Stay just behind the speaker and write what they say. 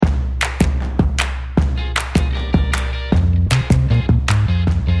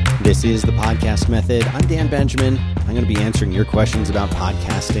This is the Podcast Method. I'm Dan Benjamin. I'm going to be answering your questions about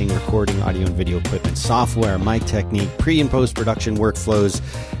podcasting, recording, audio and video equipment, software, mic technique, pre- and post-production workflows,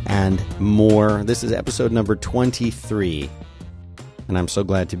 and more. This is episode number 23, and I'm so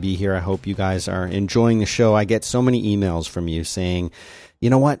glad to be here. I hope you guys are enjoying the show. I get so many emails from you saying, you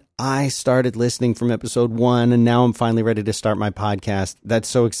know what? I started listening from episode 1 and now I'm finally ready to start my podcast. That's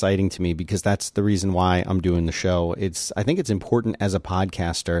so exciting to me because that's the reason why I'm doing the show. I think it's important as a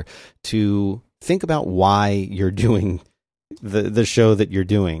podcaster to think about why you're doing the show that you're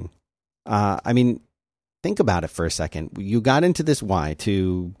doing. Think about it for a second. You got into this why?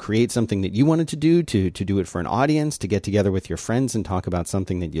 To create something that you wanted to do it for an audience, to get together with your friends and talk about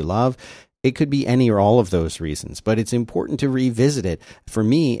something that you love. It could be any or all of those reasons, but it's important to revisit it. For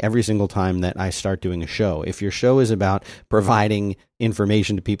me, every single time that I start doing a show, if your show is about providing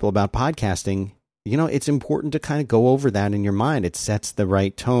information to people about podcasting, it's important to kind of go over that in your mind. It sets the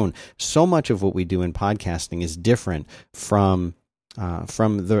right tone. So much of what we do in podcasting is different from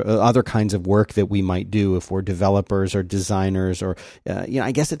the other kinds of work that we might do if we're developers or designers, or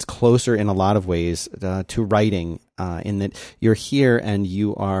I guess it's closer in a lot of ways to writing, in that you're here and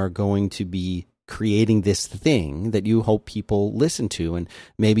you are going to be creating this thing that you hope people listen to, and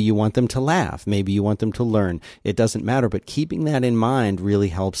maybe you want them to laugh, maybe you want them to learn. It doesn't matter, but keeping that in mind really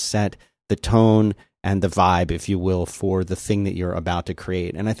helps set the tone and the vibe, if you will, for the thing that you're about to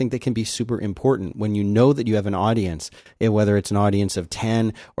create. And I think that can be super important when you know that you have an audience, whether it's an audience of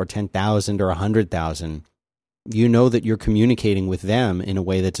 10 or 10,000 or 100,000, you know that you're communicating with them in a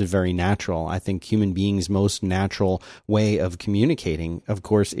way that's very natural. I think human beings' most natural way of communicating, of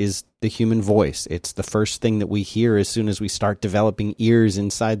course, is the human voice. It's the first thing that we hear as soon as we start developing ears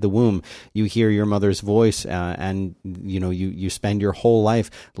inside the womb. You hear your mother's voice, and you spend your whole life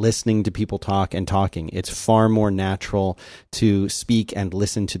listening to people talk and talking. It's far more natural to speak and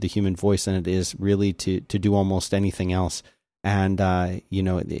listen to the human voice than it is really to do almost anything else. And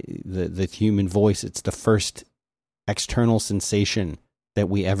the human voice, it's the first external sensation that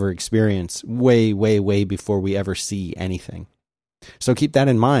we ever experience, way, way, way before we ever see anything. So keep that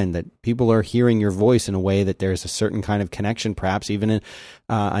in mind, that people are hearing your voice in a way that there's a certain kind of connection, perhaps even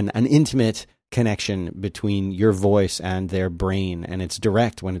an intimate connection between your voice and their brain, and it's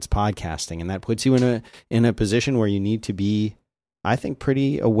direct when it's podcasting, and that puts you in a position where you need to be, I think,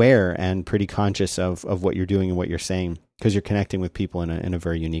 pretty aware and pretty conscious of what you're doing and what you're saying, because you're connecting with people in a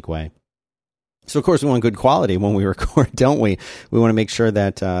very unique way. So, of course, we want good quality when we record, don't we? We want to make sure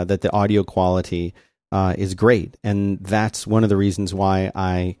that the audio quality is great. And that's one of the reasons why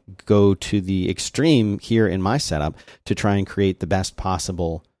I go to the extreme here in my setup to try and create the best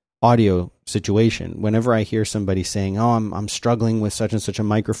possible audio situation. Whenever I hear somebody saying, "Oh, I'm struggling with such and such a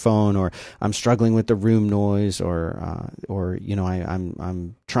microphone," or "I'm struggling with the room noise," or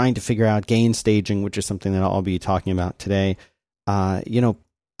I'm trying to figure out gain staging, which is something that I'll be talking about today.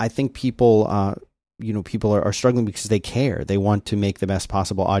 I think people are struggling because they care. They want to make the best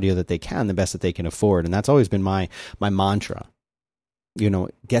possible audio that they can, the best that they can afford, and that's always been my mantra.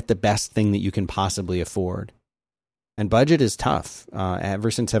 Get the best thing that you can possibly afford. And budget is tough.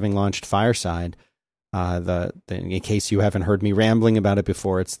 Ever since having launched Fireside, in case you haven't heard me rambling about it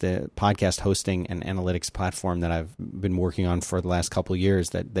before, it's the podcast hosting and analytics platform that I've been working on for the last couple of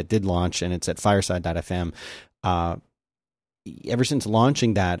years that did launch, and it's at fireside.fm. Ever since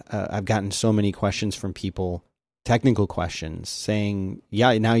launching that, I've gotten so many questions from people, technical questions, saying,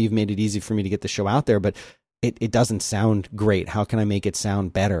 yeah, now you've made it easy for me to get the show out there, but it doesn't sound great. How can I make it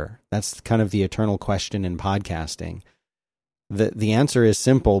sound better? That's kind of the eternal question in podcasting. The answer is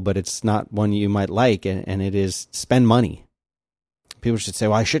simple, but it's not one you might like, and it is spend money. People should say,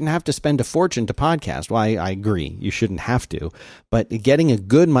 well, I shouldn't have to spend a fortune to podcast. Well, I agree. You shouldn't have to. But getting a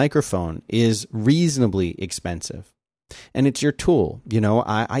good microphone is reasonably expensive. And it's your tool.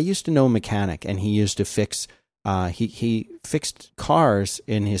 I used to know a mechanic, and he used to fix, he fixed cars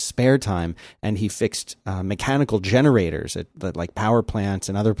in his spare time, and he fixed mechanical generators at like power plants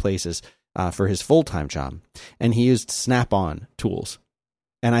and other places for his full-time job. And he used Snap-on tools.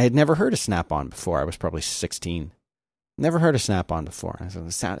 And I had never heard of Snap-on before. I was probably 16. Never heard of Snap-on before.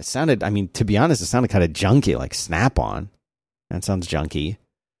 It sounded, to be honest, it sounded kind of junky, like Snap-on. That sounds junky.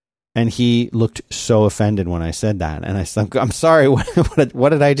 And he looked so offended when I said that. And I said, I'm sorry, what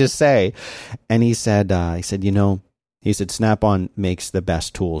did I just say? And he said, Snap-on makes the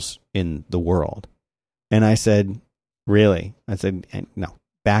best tools in the world. And I said, really? I said, no.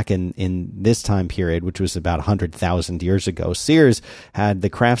 Back in this time period, which was about 100,000 years ago, Sears had the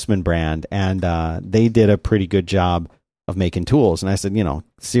Craftsman brand, and they did a pretty good job of making tools. And I said,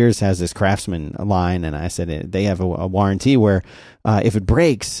 Sears has this Craftsman line, and I said they have a warranty where if it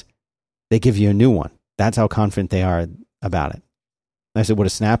breaks, they give you a new one. That's how confident they are about it. I said, what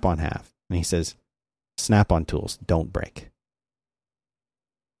does Snap-on have? And he says, Snap-on tools don't break.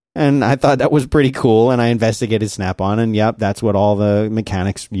 And I thought that was pretty cool, and I investigated Snap-on, and yep, that's what all the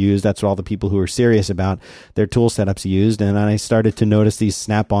mechanics use. That's what all the people who are serious about their tool setups used. And then I started to notice these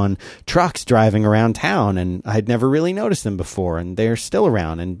Snap-on trucks driving around town, and I'd never really noticed them before, and they're still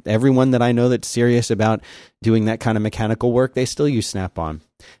around. And everyone that I know that's serious about doing that kind of mechanical work, they still use Snap-on.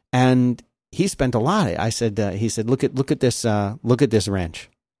 And he spent a lot. He said, look at this wrench.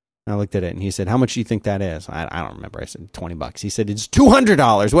 I looked at it and he said, how much do you think that is? I don't remember. I said, $20. He said, it's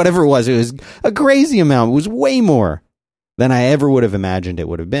 $200, whatever it was. It was a crazy amount. It was way more than I ever would have imagined it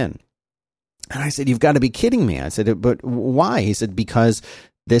would have been. And I said, you've got to be kidding me. I said, but why? He said, because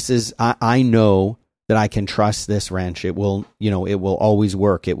this is, I know that I can trust this wrench. It will always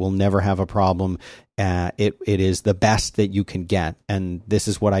work. It will never have a problem. It is the best that you can get. And this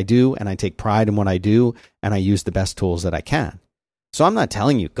is what I do. And I take pride in what I do. And I use the best tools that I can. So I'm not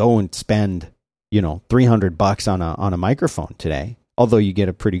telling you go and spend, $300 on a microphone today, although you get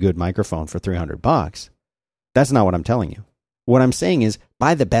a pretty good microphone for $300. That's not what I'm telling you. What I'm saying is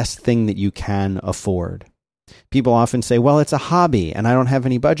buy the best thing that you can afford. People often say, well, it's a hobby and I don't have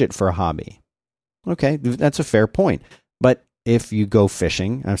any budget for a hobby. Okay, that's a fair point. But if you go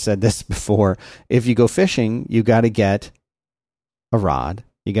fishing, I've said this before, if you go fishing, you got to get a rod,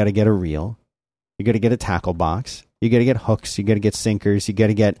 you got to get a reel, you got to get a tackle box. You got to get hooks. You got to get sinkers. You got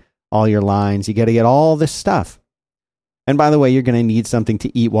to get all your lines. You got to get all this stuff. And by the way, you're going to need something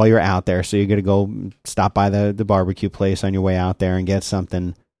to eat while you're out there. So you're going to go stop by the barbecue place on your way out there and get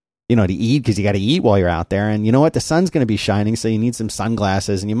something, to eat, because you got to eat while you're out there. And you know what? The sun's going to be shining, so you need some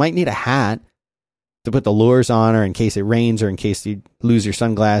sunglasses, and you might need a hat to put the lures on, or in case it rains, or in case you lose your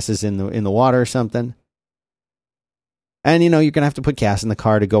sunglasses in the water or something. And, you're going to have to put gas in the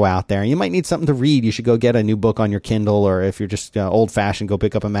car to go out there. You might need something to read. You should go get a new book on your Kindle, or if you're just old-fashioned, go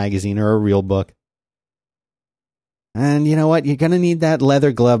pick up a magazine or a real book. And you know what? You're going to need that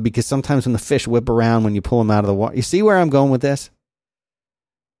leather glove, because sometimes when the fish whip around when you pull them out of the water, you see where I'm going with this?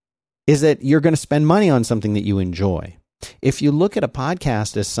 Is that you're going to spend money on something that you enjoy. If you look at a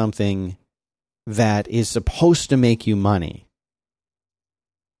podcast as something that is supposed to make you money,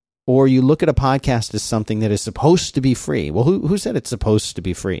 or you look at a podcast as something that is supposed to be free. Well, who said it's supposed to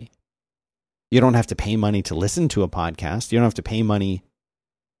be free? You don't have to pay money to listen to a podcast. You don't have to pay money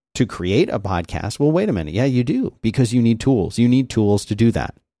to create a podcast. Well, wait a minute. Yeah, you do, because you need tools. You need tools to do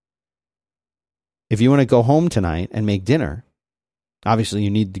that. If you want to go home tonight and make dinner, obviously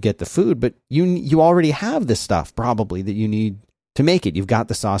you need to get the food, but you already have the stuff probably that you need to make it. You've got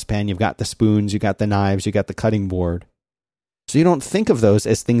the saucepan, you've got the spoons, you've got the knives, you've got the cutting board. So you don't think of those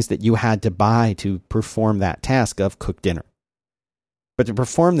as things that you had to buy to perform that task of cook dinner. But to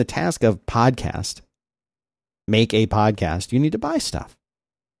perform the task of podcast, make a podcast, you need to buy stuff.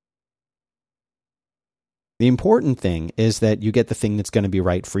 The important thing is that you get the thing that's going to be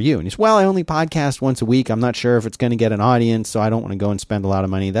right for you. And you say, well, I only podcast once a week. I'm not sure if it's going to get an audience, so I don't want to go and spend a lot of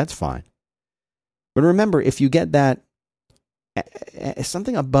money. That's fine. But remember, if you get that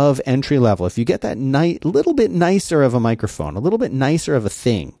something above entry level, if you get that little bit nicer of a microphone, a little bit nicer of a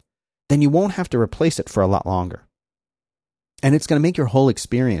thing, then you won't have to replace it for a lot longer. And it's going to make your whole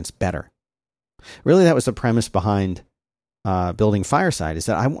experience better. Really, that was the premise behind building Fireside, is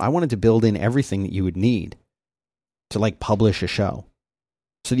that I wanted to build in everything that you would need to publish a show,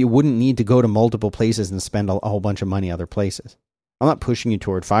 so that you wouldn't need to go to multiple places and spend a whole bunch of money other places. I'm not pushing you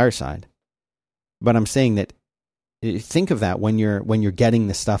toward Fireside, but I'm saying that think of that when you're getting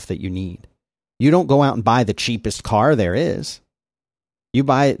the stuff that you need. You don't go out and buy the cheapest car there is. You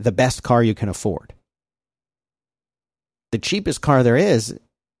buy the best car you can afford. The cheapest car there is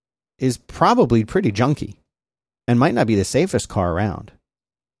probably pretty junky and might not be the safest car around.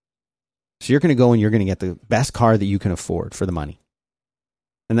 So you're going to go and you're going to get the best car that you can afford for the money.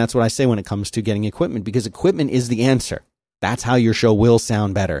 And that's what I say when it comes to getting equipment, because equipment is the answer. That's how your show will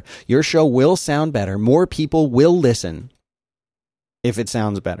sound better. Your show will sound better. More people will listen if it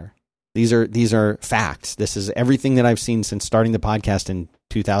sounds better. These are facts. This is everything that I've seen since starting the podcast in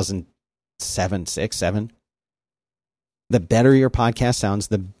 2007, 6, 7. The better your podcast sounds,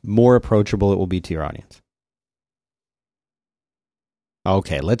 the more approachable it will be to your audience.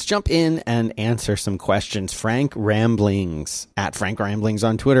 Okay, let's jump in and answer some questions. Frank Ramblings, at Frank Ramblings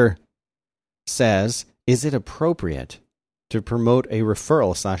on Twitter, says, is it appropriate to promote a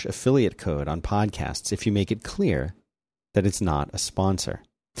referral/affiliate code on podcasts if you make it clear that it's not a sponsor?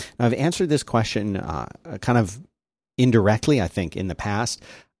 Now, I've answered this question kind of indirectly, I think, in the past.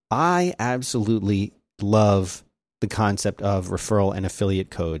 I absolutely love the concept of referral and affiliate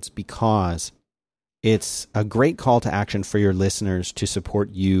codes because it's a great call to action for your listeners to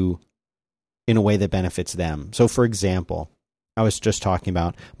support you in a way that benefits them. So, for example, I was just talking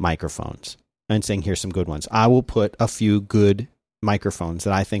about microphones and saying, here's some good ones. I will put a few good microphones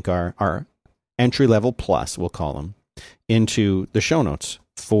that I think are entry-level plus, we'll call them, into the show notes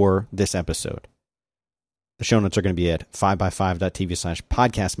for this episode. The show notes are going to be at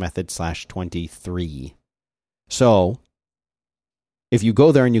 5by5.tv/podcastmethod/23. So if you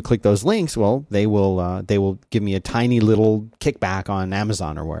go there and you click those links, well, they will give me a tiny little kickback on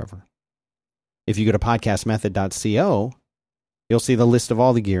Amazon or wherever. If you go to podcastmethod.co, you'll see the list of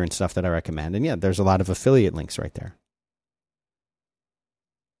all the gear and stuff that I recommend. And yeah, there's a lot of affiliate links right there.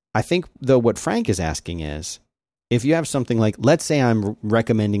 I think, though, what Frank is asking is, if you have something like, let's say I'm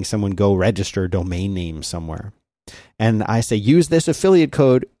recommending someone go register a domain name somewhere, and I say, use this affiliate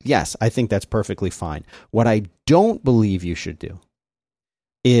code, yes, I think that's perfectly fine. What I don't believe you should do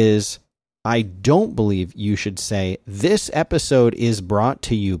is, I don't believe you should say, this episode is brought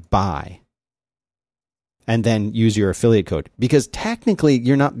to you by, and then use your affiliate code. Because technically,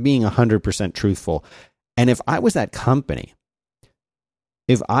 you're not being 100% truthful. And if I was that company,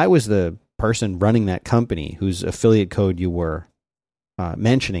 if I was the person running that company whose affiliate code you were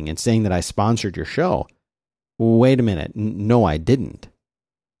mentioning and saying that I sponsored your show, wait a minute, no, I didn't.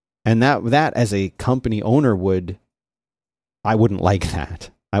 And that as a company owner I wouldn't like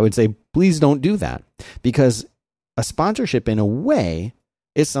that. I would say, please don't do that, because a sponsorship in a way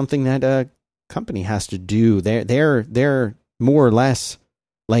is something that a company has to do. They're more or less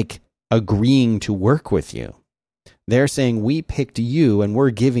like agreeing to work with you. They're saying, we picked you and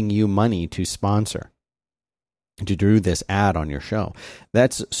we're giving you money to sponsor, to do this ad on your show.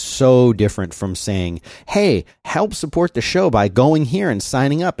 That's so different from saying, hey, help support the show by going here and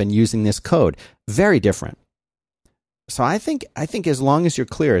signing up and using this code. Very different. So I think as long as you're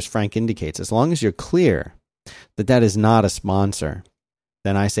clear, as Frank indicates, as long as you're clear that is not a sponsor,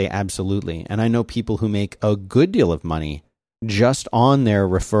 then I say absolutely. And I know people who make a good deal of money just on their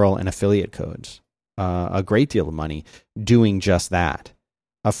referral and affiliate codes. A great deal of money doing just that.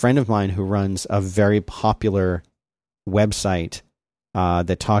 A friend of mine who runs a very popular website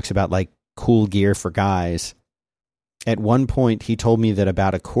that talks about like cool gear for guys. At one point, he told me that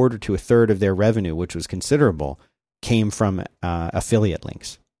about a quarter to a third of their revenue, which was considerable, came from affiliate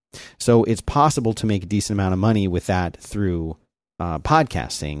links. So it's possible to make a decent amount of money with that through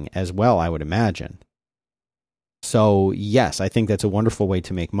podcasting as well, I would imagine. So yes, I think that's a wonderful way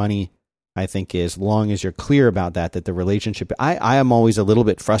to make money. I think as long as you're clear about that the relationship, I am always a little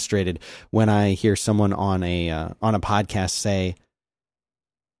bit frustrated when I hear someone on a podcast say,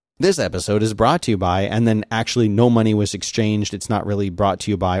 this episode is brought to you by, and then actually no money was exchanged. It's not really brought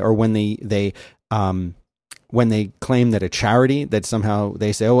to you by, or when they claim that a charity, that somehow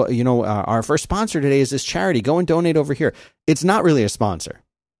they say, oh, our first sponsor today is this charity, go and donate over here. It's not really a sponsor.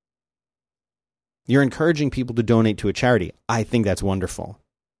 You're encouraging people to donate to a charity. I think that's wonderful.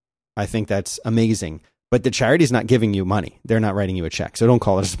 I think that's amazing. But the charity's not giving you money. They're not writing you a check. So don't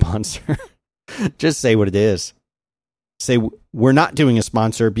call it a sponsor. Just say what it is. Say, we're not doing a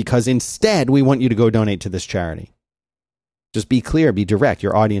sponsor because instead we want you to go donate to this charity. Just be clear, be direct.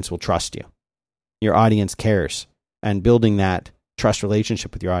 Your audience will trust you. Your audience cares. And building that trust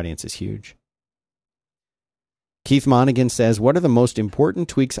relationship with your audience is huge. Keith Monaghan says, what are the most important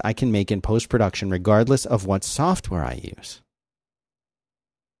tweaks I can make in post-production regardless of what software I use?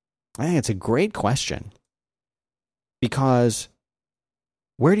 I think it's a great question, because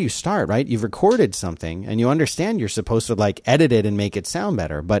where do you start, right? You've recorded something and you understand you're supposed to like edit it and make it sound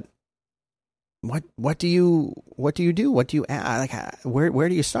better, but what do you do? What do you like? Where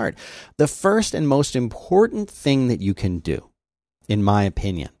do you start? The first and most important thing that you can do, in my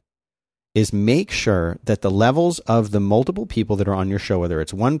opinion, is make sure that the levels of the multiple people that are on your show, whether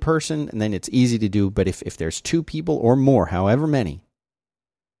it's one person, and then it's easy to do, but if there's two people or more, however many,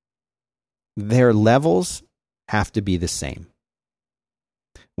 their levels have to be the same.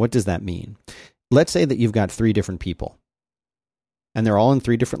 What does that mean? Let's say that you've got 3 different people, and they're all in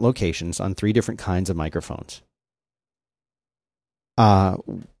 3 different locations on 3 different kinds of microphones.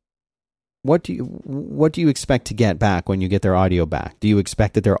 What do you expect to get back when you get their audio back? Do you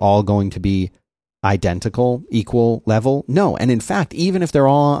expect that they're all going to be identical, equal level? No. And in fact, even if they're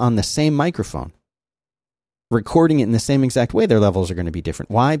all on the same microphone, recording it in the same exact way, their levels are going to be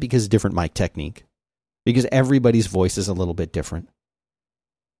different. Why? Because different mic technique. Because everybody's voice is a little bit different.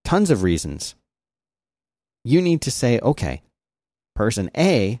 Tons of reasons. You need to say, okay, person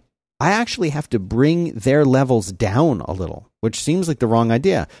A, I actually have to bring their levels down a little, which seems like the wrong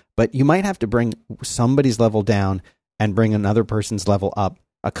idea. But you might have to bring somebody's level down and bring another person's level up,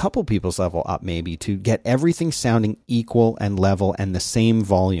 a couple people's level up maybe, to get everything sounding equal and level and the same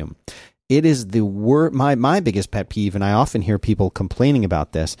volume. It is the my biggest pet peeve, and I often hear people complaining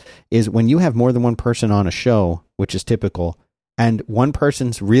about this, is when you have more than one person on a show, which is typical, and one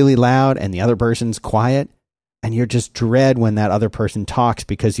person's really loud and the other person's quiet, and you're just dread when that other person talks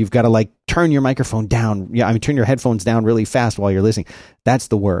because you've got to like turn your microphone down. Yeah, I mean, turn your headphones down really fast while you're listening. That's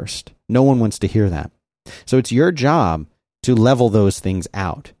the worst. No one wants to hear that. So it's your job to level those things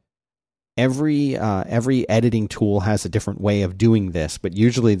out. Every editing tool has a different way of doing this, but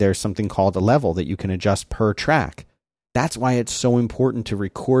usually there's something called a level that you can adjust per track. That's why it's so important to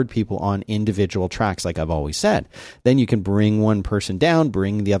record people on individual tracks, like I've always said. Then you can bring one person down,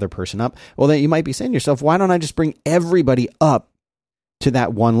 bring the other person up. Well, then you might be saying to yourself, why don't I just bring everybody up to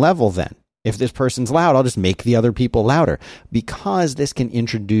that one level then? If this person's loud, I'll just make the other people louder. Because this can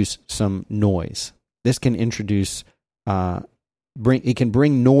introduce some noise. This can introduce it can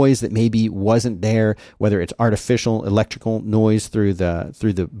bring noise that maybe wasn't there, whether it's artificial electrical noise through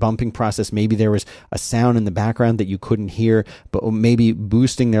the bumping process. Maybe there was a sound in the background that you couldn't hear, but maybe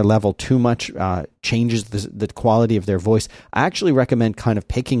boosting their level too much changes the quality of their voice. I actually recommend kind of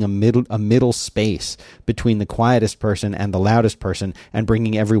picking a middle space between the quietest person and the loudest person and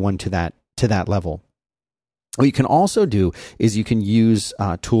bringing everyone to that level. What you can also do is you can use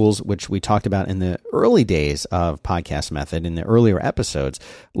tools which we talked about in the early days of Podcast Method, in the earlier episodes,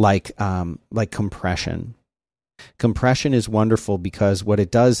 like compression. Compression is wonderful because what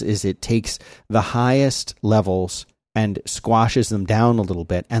it does is it takes the highest levels and squashes them down a little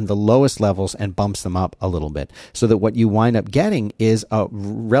bit, and the lowest levels and bumps them up a little bit, so that what you wind up getting is a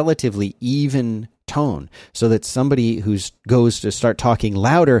relatively even tone, so that somebody who goes to start talking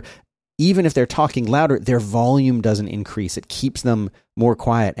louder, even if they're talking louder, their volume doesn't increase. It keeps them more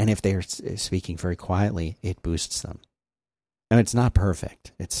quiet. And if they're speaking very quietly, it boosts them. Now, it's not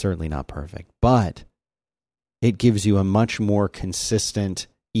perfect. It's certainly not perfect. But it gives you a much more consistent,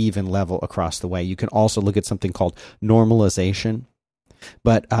 even level across the way. You can also look at something called normalization.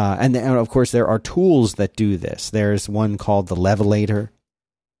 But and of course, there are tools that do this. There's one called the Levelator.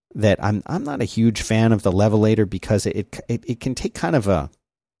 That I'm not a huge fan of the Levelator because it can take kind of a,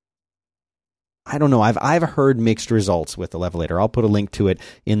 I don't know. I've heard mixed results with the Levelator. I'll put a link to it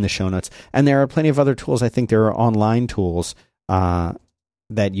in the show notes. And there are plenty of other tools. I think there are online tools that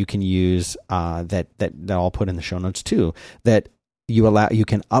you can use that I'll put in the show notes too. That you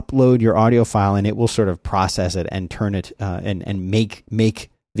can upload your audio file and it will sort of process it and turn it and make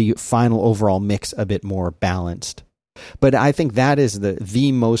the final overall mix a bit more balanced. But I think that is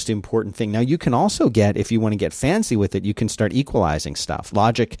the most important thing. Now, you can also get, if you want to get fancy with it, you can start equalizing stuff.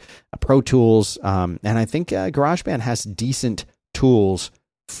 Logic, Pro Tools, and I think GarageBand has decent tools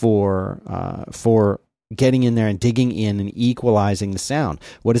for getting in there and digging in and equalizing the sound.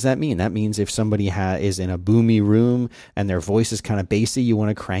 What does that mean? That means if somebody is in a boomy room and their voice is kind of bassy, you want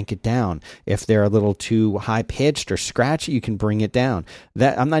to crank it down. If they're a little too high-pitched or scratchy, you can bring it down.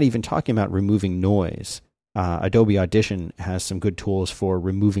 I'm not even talking about removing noise. Adobe Audition has some good tools for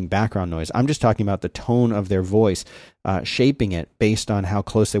removing background noise. I'm just talking about the tone of their voice, shaping it based on how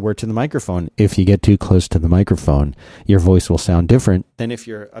close they were to the microphone. If you get too close to the microphone, your voice will sound different than if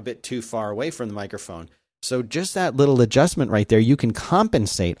you're a bit too far away from the microphone. So just that little adjustment right there, you can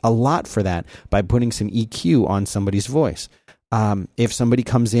compensate a lot for that by putting some EQ on somebody's voice. If somebody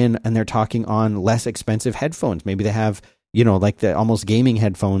comes in and they're talking on less expensive headphones, maybe they have, like the almost gaming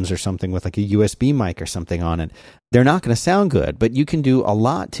headphones or something with like a USB mic or something on it, they're not going to sound good. But you can do a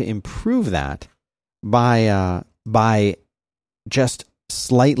lot to improve that by just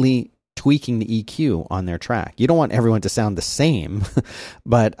slightly tweaking the EQ on their track. You don't want everyone to sound the same,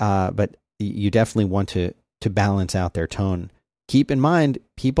 but you definitely want to balance out their tone. Keep in mind,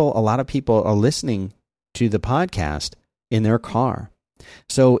 a lot of people are listening to the podcast in their car.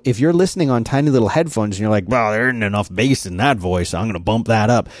 So if you're listening on tiny little headphones and you're like, well, there isn't enough bass in that voice, so I'm going to bump that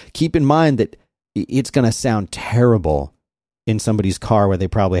up. Keep in mind that it's going to sound terrible in somebody's car where they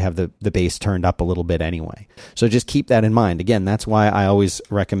probably have the bass turned up a little bit anyway. So just keep that in mind. Again, that's why I always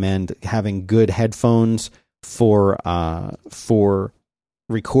recommend having good headphones for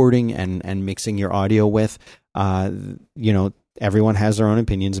recording and mixing your audio with. Everyone has their own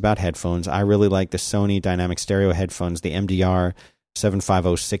opinions about headphones. I really like the Sony Dynamic Stereo headphones, the MDR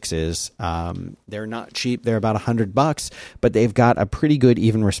 7506s. They're not cheap. They're about $100, but they've got a pretty good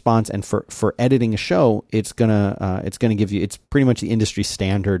even response. And for editing a show, it's gonna give you, it's pretty much the industry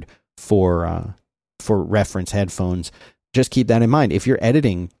standard for reference headphones. Just keep that in mind. If you're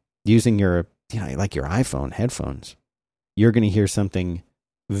editing using your, like your iPhone headphones, you're going to hear something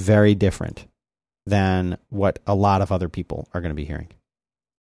very different than what a lot of other people are going to be hearing.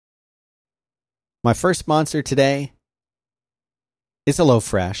 My first sponsor today is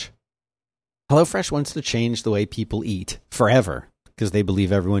HelloFresh. HelloFresh wants to change the way people eat forever because they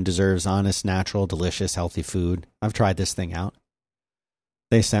believe everyone deserves honest, natural, delicious, healthy food. I've tried this thing out.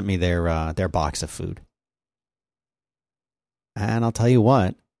 They sent me their box of food. And I'll tell you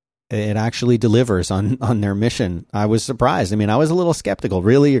what, it actually delivers on their mission. I was surprised. I mean, I was a little skeptical.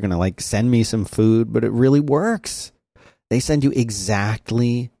 Really? You're going to send me some food? But it really works. They send you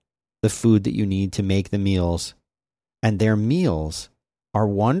exactly the food that you need to make the meals. And their meals are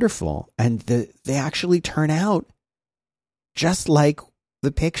wonderful. And they actually turn out just like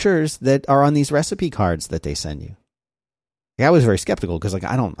the pictures that are on these recipe cards that they send you. I was very skeptical because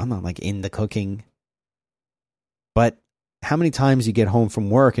I'm not in the cooking. But how many times you get home from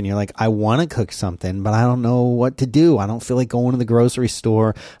work and you're like, I want to cook something, but I don't know what to do. I don't feel like going to the grocery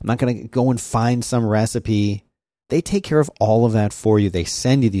store. I'm not going to go and find some recipe. They take care of all of that for you. They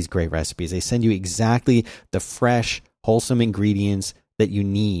send you these great recipes. They send you exactly the fresh, wholesome ingredients that you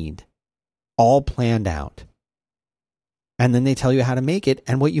need, all planned out. And then they tell you how to make it.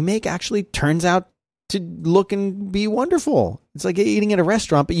 And what you make actually turns out to look and be wonderful. It's like eating at a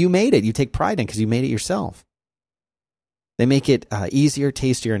restaurant, but you made it. You take pride in it because you made it yourself. They make it easier,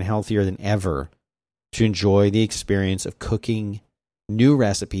 tastier, and healthier than ever to enjoy the experience of cooking new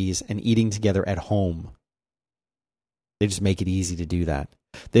recipes and eating together at home. They just make it easy to do that.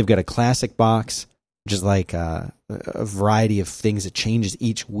 They've got a classic box, which is like a variety of things that changes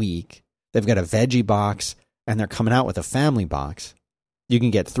each week. They've got a veggie box, and they're coming out with a family box. You can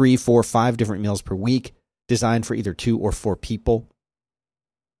get 3, 4, 5 different meals per week, designed for either 2 or 4 people.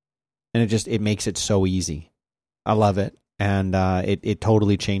 And it makes it so easy. I love it. And it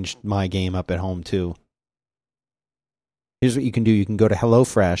totally changed my game up at home, too. Here's what you can do. You can go to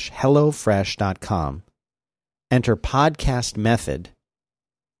HelloFresh, HelloFresh.com. Enter podcast method,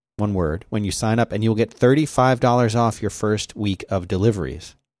 one word, when you sign up, and you'll get $35 off your first week of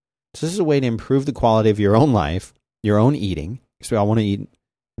deliveries. So this is a way to improve the quality of your own life, your own eating, because we all want to eat in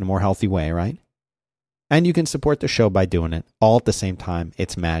a more healthy way, right? And you can support the show by doing it all at the same time.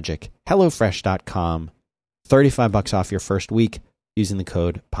 It's magic. HelloFresh.com. $35 off your first week using the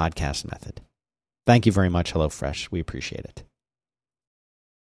code podcast method. Thank you very much, HelloFresh. We appreciate it.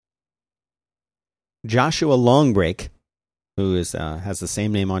 Joshua Longbreak, who has the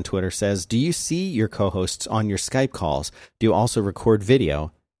same name on Twitter, says, do you see your co-hosts on your Skype calls? Do you also record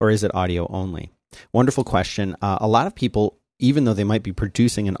video, or is it audio only? Wonderful question. A lot of people, even though they might be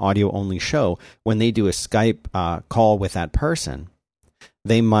producing an audio-only show, when they do a Skype call with that person,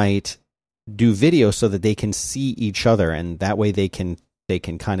 they might do video so that they can see each other, and that way they can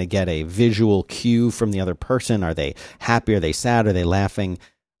kind of get a visual cue from the other person. Are they happy? Are they sad? Are they laughing?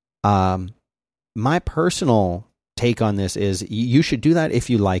 My personal take on this is you should do that if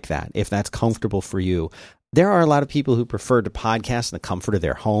you like that, if that's comfortable for you. There are a lot of people who prefer to podcast in the comfort of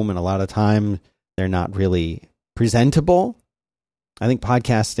their home, and a lot of time they're not really presentable. I think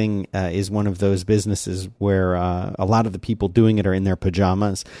podcasting is one of those businesses where a lot of the people doing it are in their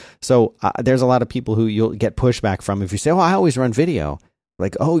pajamas. So there's a lot of people who you'll get pushback from if you say, oh, I always run video.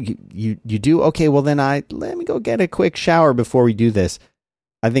 Like, oh, you do? Okay, well then let me go get a quick shower before we do this.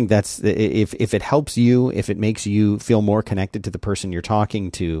 I think that's, if it helps you, if it makes you feel more connected to the person you're talking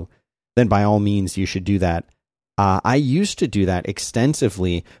to, then by all means you should do that. I used to do that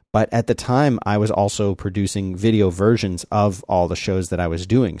extensively, but at the time I was also producing video versions of all the shows that I was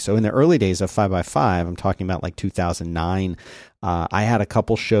doing. So in the early days of 5x5, I'm talking about like 2009, I had a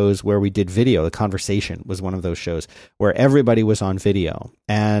couple shows where we did video. The Conversation was one of those shows where everybody was on video,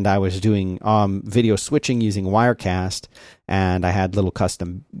 and I was doing video switching using Wirecast, and I had little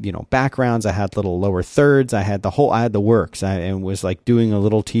custom, backgrounds. I had little lower thirds. I had the works. And was like doing a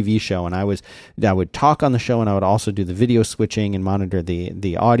little TV show, and I would talk on the show, and I would also do the video switching and monitor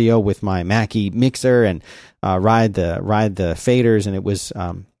the audio with my Mackie mixer and ride the faders, and it was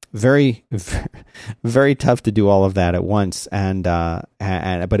very, very tough to do all of that at once,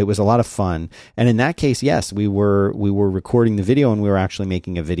 but it was a lot of fun. And in that case, yes, we were recording the video, and we were actually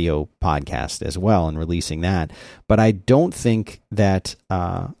making a video podcast as well and releasing that. But I don't think that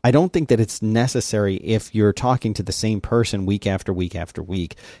it's necessary if you're talking to the same person week after week after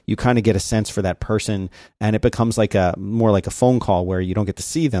week. You kind of get a sense for that person, and it becomes more like a phone call where you don't get to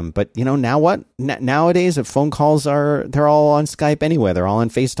see them. But now what? Nowadays, phone calls they're all on Skype anyway. They're all on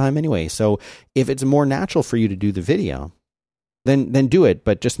FaceTime anyway. So if it's more natural for you to do the video, then do it,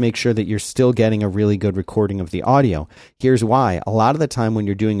 but just make sure that you're still getting a really good recording of the audio. Here's why. A lot of the time when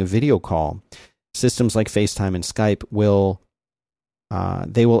you're doing a video call, systems like FaceTime and Skype will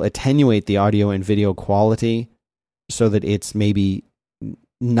attenuate the audio and video quality so that it's maybe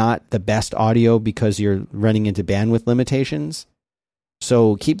not the best audio because you're running into bandwidth limitations.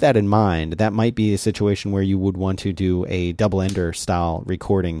 So keep that in mind. That might be a situation where you would want to do a double-ender style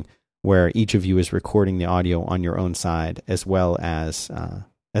recording where each of you is recording the audio on your own side, as well as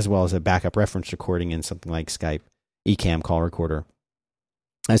a backup reference recording in something like Skype, Ecamm call recorder.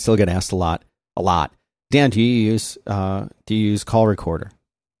 I still get asked a lot. Dan, do you use call recorder?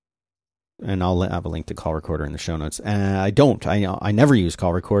 And I'll have a link to call recorder in the show notes. I don't. I never use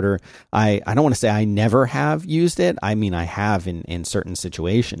call recorder. I don't want to say I never have used it. I mean, I have in certain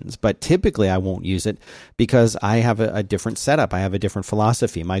situations, but typically I won't use it because I have a different setup. I have a different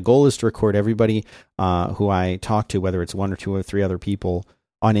philosophy. My goal is to record everybody who I talk to, whether it's one or two or three other people,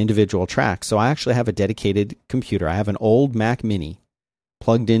 on individual tracks. So I actually have a dedicated computer. I have an old Mac Mini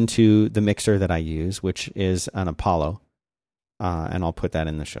plugged into the mixer that I use, which is an Apollo. And I'll put that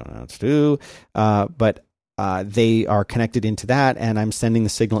in the show notes too. But they are connected into that, and I'm sending the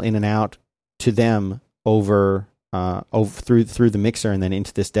signal in and out to them over through the mixer, and then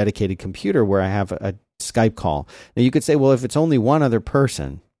into this dedicated computer where I have a Skype call. Now you could say, well, if it's only one other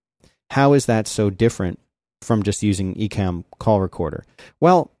person, how is that so different from just using Ecamm call recorder?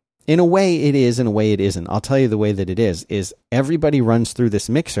 Well, in a way it is, in a way it isn't. I'll tell you the way that it is everybody runs through this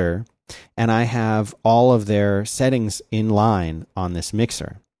mixer, and I have all of their settings in line on this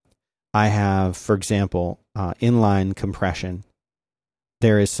mixer. I have, for example, inline compression.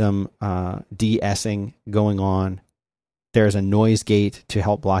 There is some de-essing going on. There's a noise gate to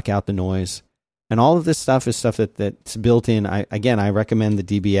help block out the noise. And all of this stuff is stuff that's built in. I recommend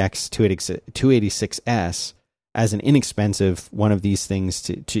the DBX 286S as an inexpensive one of these things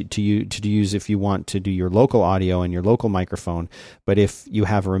to use if you want to do your local audio and your local microphone. But if you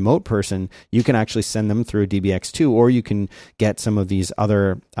have a remote person, you can actually send them through a DBX2, or you can get some of these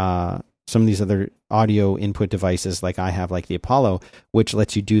other audio input devices like I have, like the Apollo, which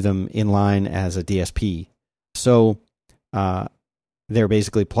lets you do them in line as a DSP. So they're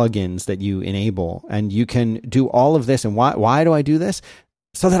basically plugins that you enable, and you can do all of this. And why do I do this?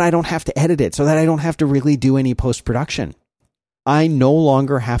 So that I don't have to edit it, so that I don't have to really do any post-production. I no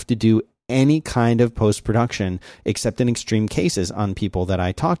longer have to do any kind of post-production except in extreme cases on people that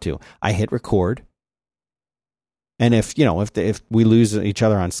I talk to. I hit record. And if we lose each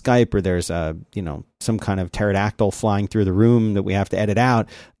other on Skype, or there's some kind of pterodactyl flying through the room that we have to edit out,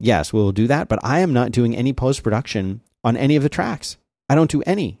 yes, we'll do that. But I am not doing any post-production on any of the tracks. I don't do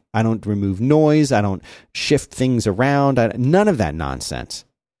any. I don't remove noise. I don't shift things around. None of that nonsense.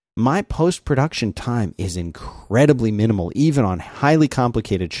 My post-production time is incredibly minimal, even on highly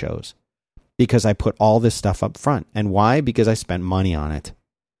complicated shows, because I put all this stuff up front. And why? Because I spent money on it.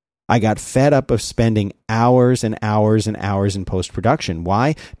 I got fed up of spending hours and hours and hours in post-production.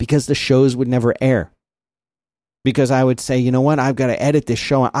 Why? Because the shows would never air. Because I would say, you know what? I've got to edit this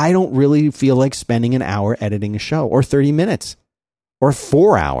show. I don't really feel like spending an hour editing a show, or 30 minutes. Or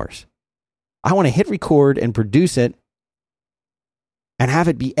 4 hours. I want to hit record and produce it and have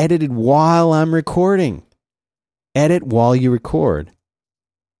it be edited while I'm recording. Edit while you record.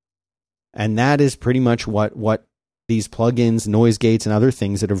 And that is pretty much what these plugins, noise gates, and other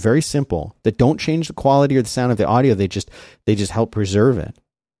things that are very simple, that don't change the quality or the sound of the audio, they just help preserve it.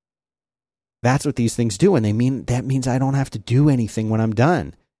 That's what these things do, and that means I don't have to do anything when I'm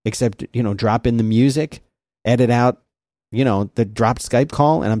done, except, drop in the music, edit out the dropped Skype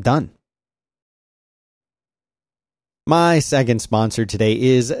call, and I'm done. My second sponsor today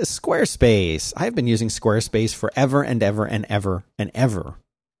is Squarespace. I've been using Squarespace forever and ever and ever and ever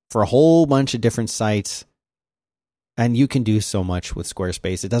for a whole bunch of different sites. And you can do so much with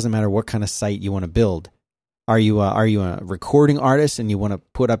Squarespace. It doesn't matter what kind of site you want to build. Are you a recording artist and you want to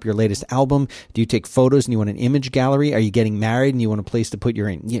put up your latest album? Do you take photos and you want an image gallery? Are you getting married and you want a place to put your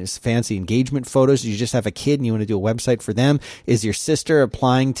fancy engagement photos? Do you just have a kid and you want to do a website for them? Is your sister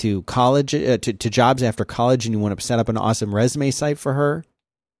applying to college to jobs after college and you want to set up an awesome resume site for her?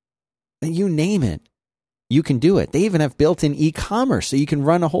 You name it, you can do it. They even have built-in e-commerce so you can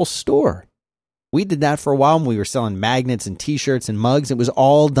run a whole store. We did that for a while when we were selling magnets and t-shirts and mugs. It was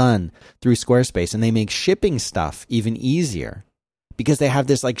all done through Squarespace, and they make shipping stuff even easier because they have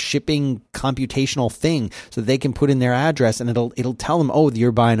this like shipping computational thing so they can put in their address and it'll tell them, oh,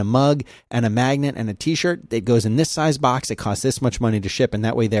 you're buying a mug and a magnet and a t-shirt. It goes in this size box. It costs this much money to ship. And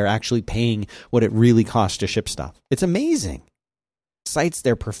that way they're actually paying what it really costs to ship stuff. It's amazing. Sites,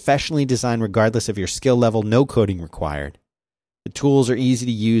 they're professionally designed regardless of your skill level, no coding required. The tools are easy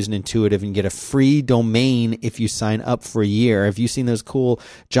to use and intuitive, and you get a free domain if you sign up for a year. Have you seen those cool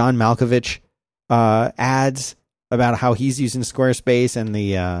John Malkovich ads about how he's using Squarespace, and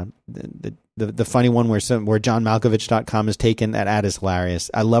the funny one where johnmalkovich.com is taken? That ad is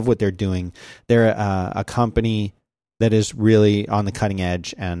hilarious. I love what they're doing. They're a company that is really on the cutting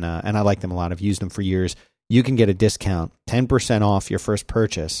edge, and I like them a lot. I've used them for years. You can get a discount, 10% off your first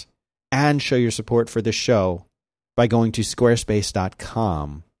purchase, and show your support for the show by going to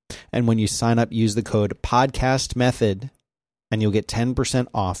squarespace.com. And when you sign up, use the code podcastmethod, and you'll get 10%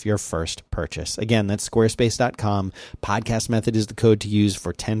 off your first purchase. Again, that's squarespace.com. Podcast Method is the code to use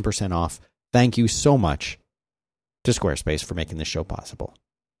for 10% off. Thank you so much to Squarespace for making this show possible.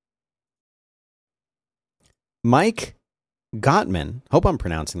 Mike Gottman, hope I'm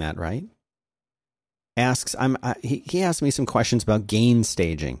pronouncing that right, asks, he asked me some questions about gain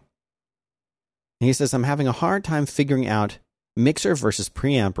staging. And he says, I'm having a hard time figuring out mixer versus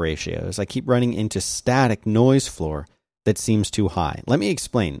preamp ratios. I keep running into static noise floor that seems too high. Let me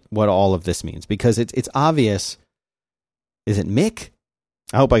explain what all of this means, because it's obvious. Is it Mick?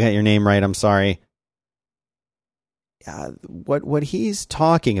 I hope I got your name right. I'm sorry. What he's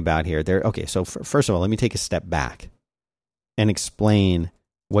talking about here, okay, so first of all, let me take a step back and explain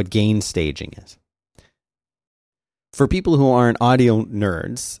what gain staging is. For people who aren't audio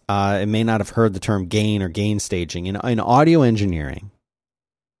nerds, and may not have heard the term gain or gain staging, in audio engineering,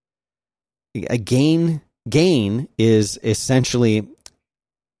 a gain is essentially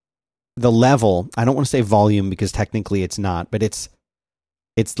the level. I don't want to say volume because technically it's not, but it's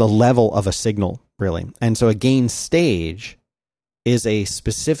the level of a signal, really. And so a gain stage is a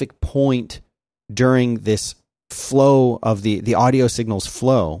specific point during this flow of the audio signal's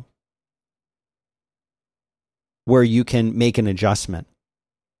flow where you can make an adjustment.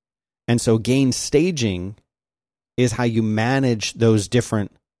 And so gain staging is how you manage those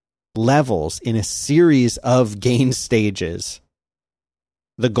different levels in a series of gain stages,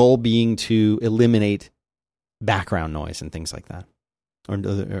 the goal being to eliminate background noise and things like that,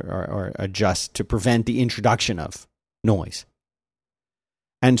 or adjust to prevent the introduction of noise.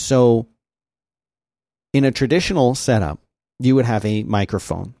 And so in a traditional setup, you would have a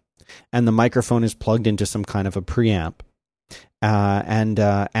microphone, and the microphone is plugged into some kind of a preamp,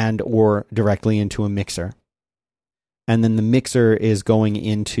 and or directly into a mixer. And then the mixer is going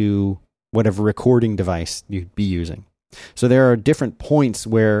into whatever recording device you'd be using. So there are different points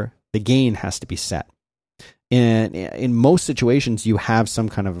where the gain has to be set. In most situations, you have some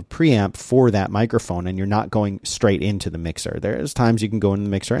kind of a preamp for that microphone, and you're not going straight into the mixer. There's times you can go in the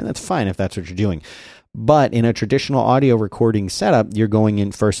mixer, and that's fine if that's what you're doing. But in a traditional audio recording setup, you're going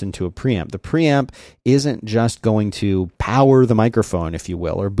in first into a preamp. The preamp isn't just going to power the microphone, if you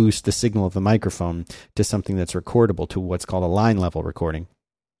will, or boost the signal of the microphone to something that's recordable, to what's called a line level recording,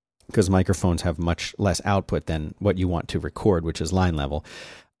 because microphones have much less output than what you want to record, which is line level.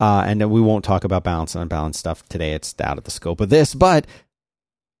 And we won't talk about balance and unbalanced stuff today. It's out of the scope of this. But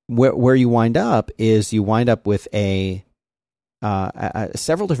where you wind up is you wind up with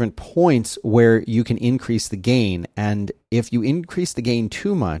several different points where you can increase the gain. And if you increase the gain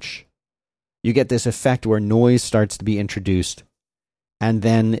too much, you get this effect where noise starts to be introduced. And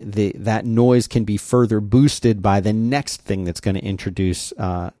then that noise can be further boosted by the next thing that's going to introduce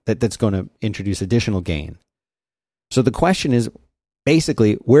that's going to introduce additional gain. So the question is,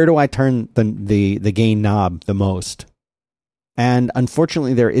 basically, where do I turn the gain knob the most? And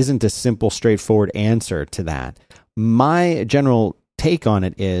unfortunately, there isn't a simple, straightforward answer to that. My general take on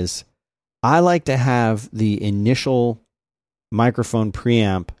it is I like to have the initial microphone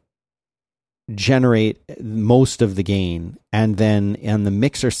preamp generate most of the gain, and then on the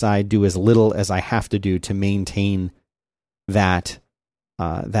mixer side do as little as I have to do to maintain that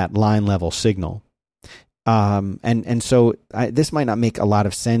line level signal. And so this might not make a lot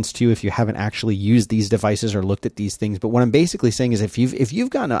of sense to you if you haven't actually used these devices or looked at these things. But what I'm basically saying is if you've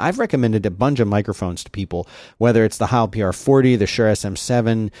gotten, I've recommended a bunch of microphones to people, whether it's the Heil PR40, the Shure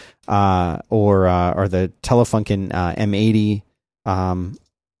SM7, or the Telefunken M80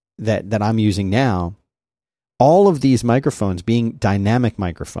 that I'm using now. All of these microphones being dynamic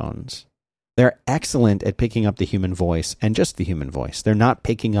microphones, they're excellent at picking up the human voice and just the human voice. They're not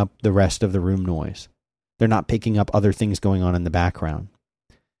picking up the rest of the room noise. They're not picking up other things going on in the background.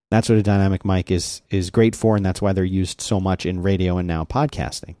 That's what a dynamic mic is great for, and that's why they're used so much in radio and now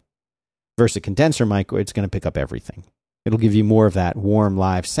podcasting. Versus a condenser mic, it's going to pick up everything. It'll give you more of that warm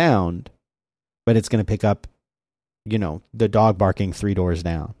live sound, but it's going to pick up, the dog barking 3 doors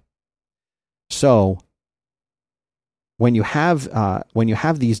down. So when you have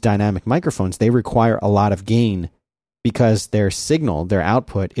these dynamic microphones, they require a lot of gain because their signal, their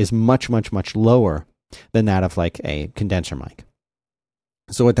output is much, much, much lower than that of like a condenser mic.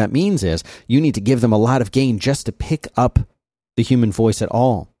 So what that means is you need to give them a lot of gain just to pick up the human voice at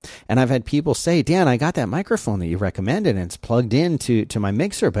all. And I've had people say, Dan, I got that microphone that you recommended and it's plugged into my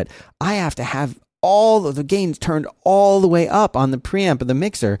mixer, but I have to have all of the gains turned all the way up on the preamp of the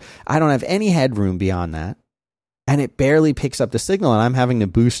mixer. I don't have any headroom beyond that. And it barely picks up the signal, and I'm having to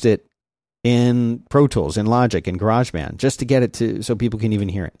boost it in Pro Tools, in Logic, in GarageBand, just to get it to so people can even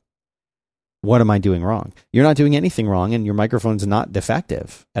hear it. What am I doing wrong? You're not doing anything wrong, and your microphone's not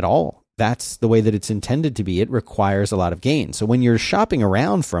defective at all. That's the way that it's intended to be. It requires a lot of gain. So when you're shopping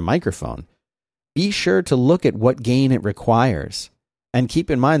around for a microphone, be sure to look at what gain it requires. And keep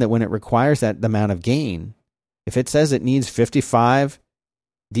in mind that when it requires that amount of gain, if it says it needs 55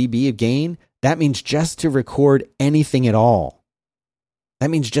 dB of gain, that means just to record anything at all. That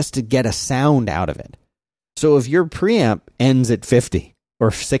means just to get a sound out of it. So if your preamp ends at 50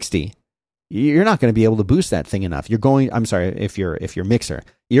 or 60, you're not going to be able to boost that thing enough. If your mixer,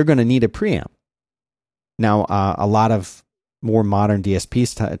 you're going to need a preamp. Now, a lot of more modern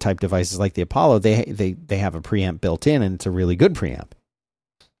DSP type devices like the Apollo, they have a preamp built in, and it's a really good preamp.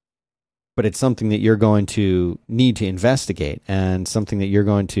 But it's something that you're going to need to investigate, and something that you're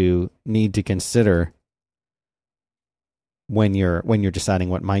going to need to consider when you're deciding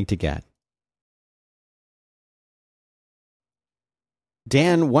what mic to get.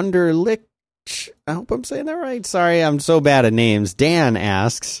 Dan Wunderlich, I hope I'm saying that right. Sorry, I'm so bad at names. Dan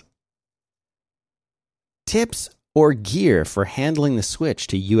asks, tips or gear for handling the switch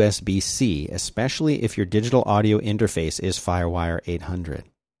to USB-C, especially if your digital audio interface is FireWire 800.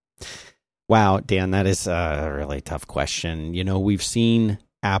 Wow, Dan, that is a really tough question. You know, we've seen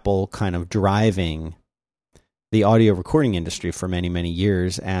Apple kind of driving the audio recording industry for many, many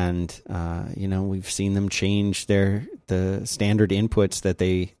years, and we've seen them change the standard inputs that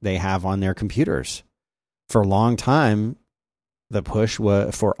they have on their computers. For a long time, the push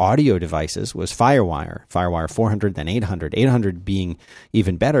for audio devices was FireWire 400, then 800. 800 being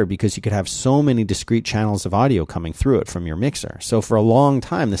even better because you could have so many discrete channels of audio coming through it from your mixer. So for a long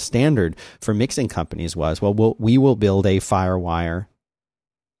time, the standard for mixing companies was, we will build a FireWire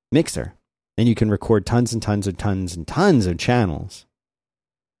mixer, and you can record tons and tons and tons and tons of channels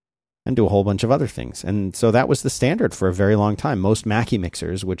and do a whole bunch of other things. And so that was the standard for a very long time. Most Mackie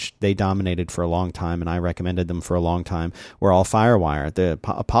mixers, which they dominated for a long time, and I recommended them for a long time, were all FireWire. The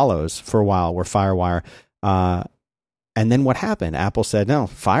Apollos, for a while, were FireWire. And then what happened? Apple said, no,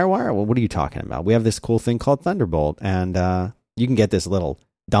 FireWire? Well, what are you talking about? We have this cool thing called Thunderbolt, and you can get this little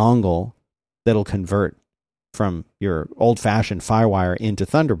dongle that'll convert from your old-fashioned FireWire into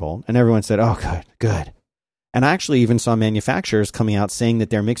Thunderbolt. And everyone said, oh, good. And I actually even saw manufacturers coming out saying that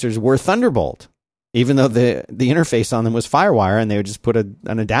their mixers were Thunderbolt, even though the interface on them was FireWire, and they would just put an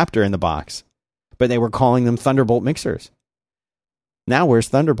adapter in the box. But they were calling them Thunderbolt mixers. Now, where's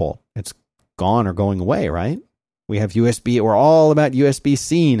Thunderbolt? It's gone or going away, right? We have USB. We're all about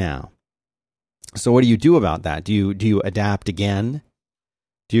USB-C now. So what do you do about that? Do you adapt again?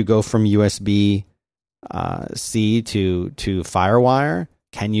 Do you go from USB-C to FireWire?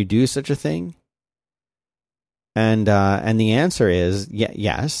 Can you do such a thing? And the answer is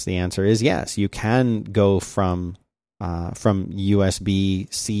yes. The answer is yes. You can go from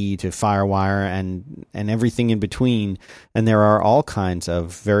USB-C to FireWire and everything in between. And there are all kinds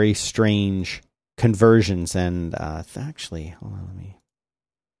of very strange conversions. And actually, hold on,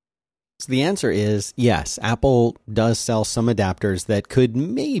 So the answer is yes. Apple does sell some adapters that could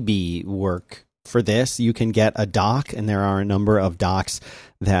maybe work for this. You can get a dock, and there are a number of docks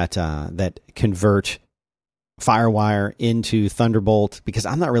that convert FireWire into Thunderbolt, because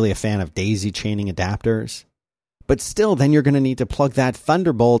I'm not really a fan of daisy chaining adapters. But still, then you're going to need to plug that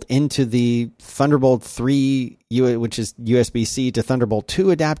Thunderbolt into the Thunderbolt 3, which is USB-C to Thunderbolt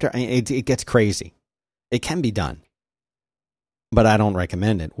 2 adapter. I mean, it gets crazy. It can be done, but I don't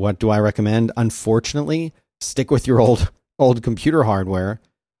recommend it. What do I recommend? Unfortunately, stick with your old computer hardware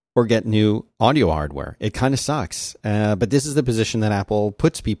or get new audio hardware. It kind of sucks, but this is the position that Apple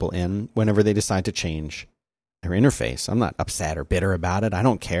puts people in whenever they decide to change their interface. I'm not upset or bitter about it. I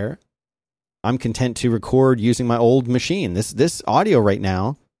don't care. I'm content to record using my old machine. This audio right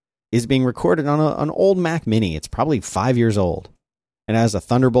now is being recorded on an old Mac Mini. It's probably 5 years old. It has a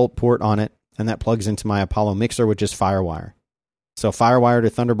Thunderbolt port on it, and that plugs into my Apollo mixer, which is FireWire. So FireWire to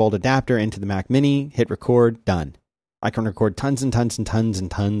Thunderbolt adapter into the Mac Mini, hit record, done. I can record tons and tons and tons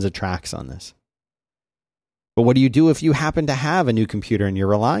and tons of tracks on this. But what do you do if you happen to have a new computer and you're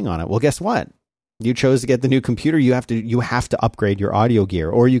relying on it? Well, guess what? You chose to get the new computer. You have to upgrade your audio gear,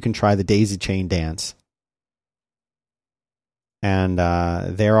 or you can try the daisy chain dance. And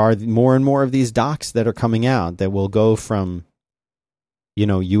there are more and more of these docks that are coming out that will go from,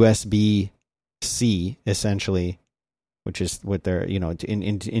 USB-C essentially, which is what they're,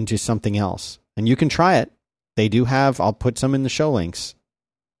 into something else. And you can try it. They do have. I'll put some in the show links.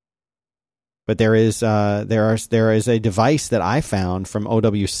 But there is a device that I found from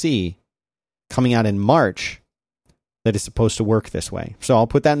OWC coming out in March that is supposed to work this way. So I'll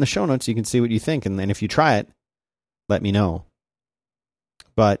put that in the show notes so you can see what you think. And then if you try it, let me know.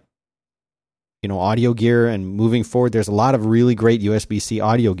 But, audio gear and moving forward, there's a lot of really great USB-C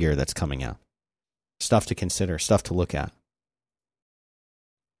audio gear that's coming out. Stuff to consider, stuff to look at.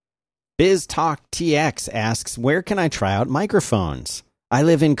 BizTalkTX asks, where can I try out microphones? I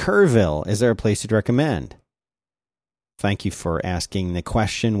live in Kerrville. Is there a place you'd recommend? Thank you for asking the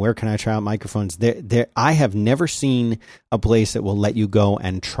question. Where can I try out microphones? I have never seen a place that will let you go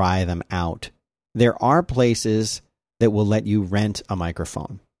and try them out. There are places that will let you rent a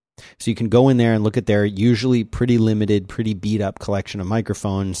microphone. So you can go in there and look at their usually pretty limited, pretty beat up collection of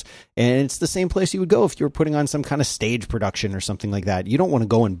microphones. And it's the same place you would go if you were putting on some kind of stage production or something like that. You don't want to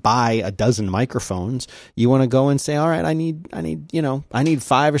go and buy a dozen microphones. You want to go and say, all right, I need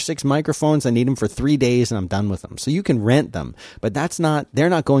 5 or 6 microphones. I need them for 3 days and I'm done with them. So you can rent them, but they're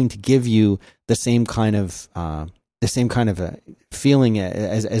not going to give you the same kind of feeling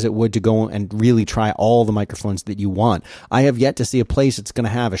as it would to go and really try all the microphones that you want. I have yet to see a place that's going to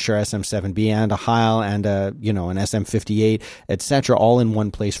have a Shure SM7B and a Heil and an SM58, etc., all in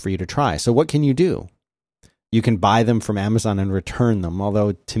one place for you to try. So what can you do? You can buy them from Amazon and return them,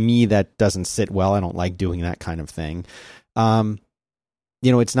 although to me that doesn't sit well. I don't like doing that kind of thing.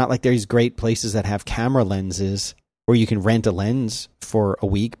 It's not like there's great places that have camera lenses where you can rent a lens for a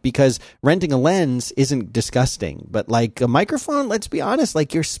week, because renting a lens isn't disgusting. But like a microphone, let's be honest,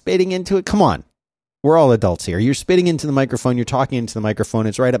 like you're spitting into it. Come on. We're all adults here. You're spitting into the microphone. You're talking into the microphone.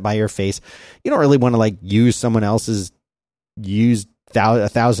 It's right up by your face. You don't really want to use someone else's used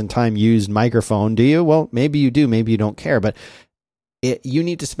 1,000-time used microphone, do you? Well, maybe you do. Maybe you don't care. But you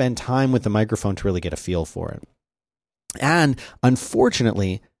need to spend time with the microphone to really get a feel for it. And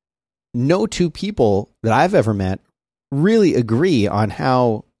unfortunately, no two people that I've ever met really agree on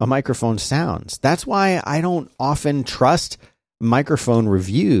how a microphone sounds. That's why I don't often trust microphone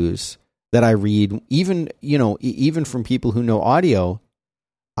reviews that I read, even from people who know audio.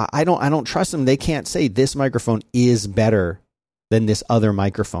 I don't trust them. They can't say this microphone is better than this other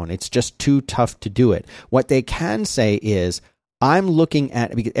microphone. It's just too tough to do it. What they can say is, I'm looking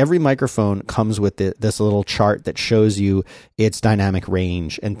at, because every microphone comes with this little chart that shows you its dynamic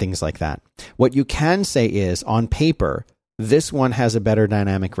range and things like that. What you can say is, on paper, this one has a better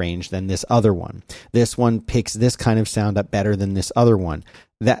dynamic range than this other one. This one picks this kind of sound up better than this other one.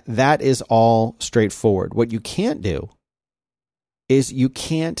 That is all straightforward. What you can't do is you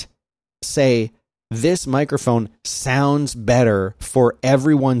can't say, this microphone sounds better for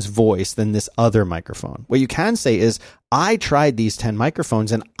everyone's voice than this other microphone. What you can say is, I tried these 10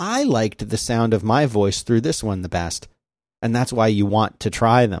 microphones and I liked the sound of my voice through this one the best. And that's why you want to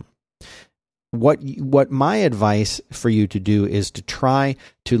try them. What my advice for you to do is to try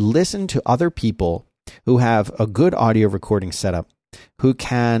to listen to other people who have a good audio recording setup,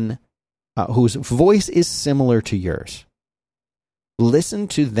 whose voice is similar to yours. Listen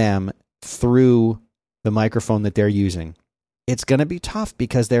to them through the microphone that they're using. It's going to be tough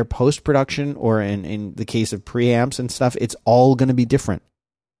because their post-production, or in the case of preamps and stuff, it's all going to be different.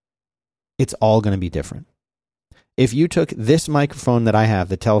 It's all going to be different. If you took this microphone that I have,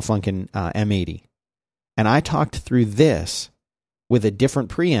 the Telefunken M80, and I talked through this with a different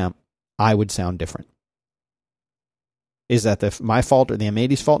preamp, I would sound different. Is that my fault or the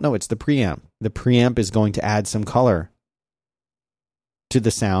M80's fault? No, it's the preamp. The preamp is going to add some color to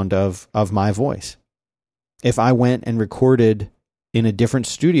the sound of my voice. If I went and recorded in a different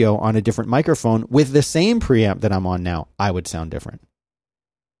studio on a different microphone with the same preamp that I'm on now, I would sound different.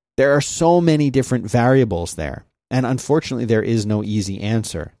 There are so many different variables there, and unfortunately there is no easy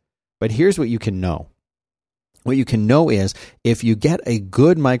answer. But here's what you can know. What you can know is, if you get a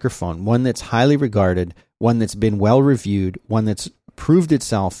good microphone, one that's highly regarded, one that's been well reviewed, one that's proved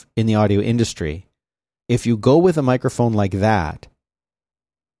itself in the audio industry, if you go with a microphone like that,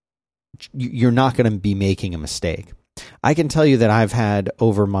 you're not going to be making a mistake. I can tell you that I've had,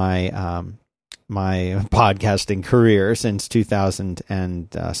 over my my podcasting career since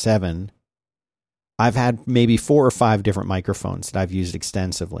 2007, I've had maybe 4 or 5 different microphones that I've used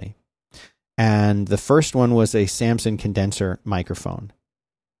extensively. And the first one was a Samson condenser microphone.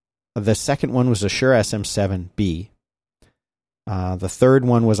 The second one was a Shure SM7B. The third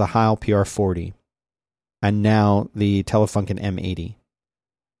one was a Heil PR40. and now the Telefunken M80.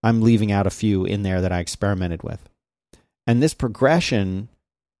 I'm leaving out a few in there that I experimented with. And this progression,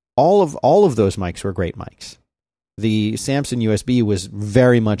 all of those mics were great mics. The Samson USB was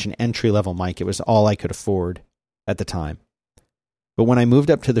very much an entry-level mic. It was all I could afford at the time. But when I moved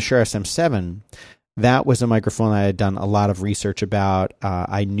up to the Shure SM7, that was a microphone I had done a lot of research about.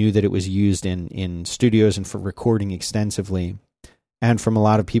 I knew that it was used in studios and for recording extensively. And from a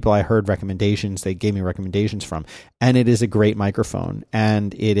lot of people I heard recommendations, they gave me recommendations from. And it is a great microphone.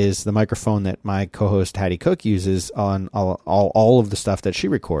 And it is the microphone that my co-host Hattie Cook uses on all of the stuff that she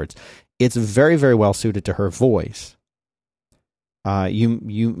records. It's very, very well suited to her voice.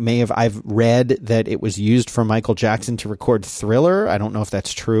 You may have, I've read that it was used for Michael Jackson to record Thriller. I don't know if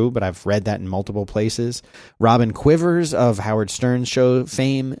that's true, but I've read that in multiple places. Robin Quivers of Howard Stern's show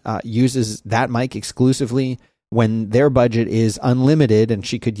fame uses that mic exclusively when their budget is unlimited and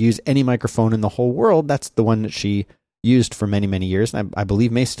she could use any microphone in the whole world. That's the one that she used for many, many years, and I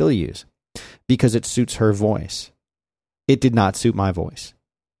believe may still use, because it suits her voice. It did not suit my voice.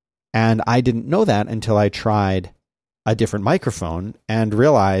 And I didn't know that until I tried a different microphone and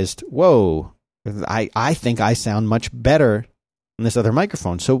realized, whoa, I think I sound much better than this other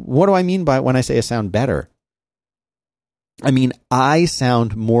microphone. So what do I mean by when I say I sound better? I mean, I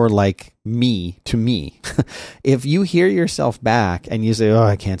sound more like me to me. If you hear yourself back and you say, oh,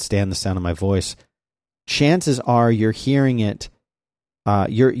 I can't stand the sound of my voice, chances are you're hearing it.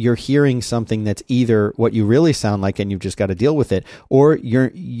 You're hearing something that's either what you really sound like and you've just got to deal with it, or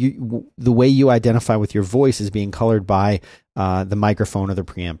the way you identify with your voice is being colored by the microphone or the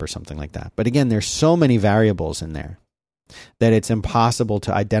preamp or something like that. But again, there's so many variables in there that it's impossible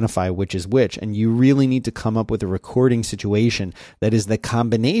to identify which is which, and you really need to come up with a recording situation that is the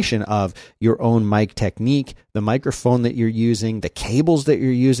combination of your own mic technique, the microphone that you're using, the cables that you're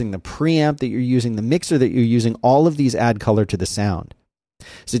using, the preamp that you're using, the mixer that you're using. All of these add color to the sound.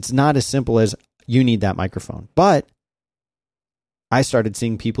 So it's not as simple as you need that microphone. But I started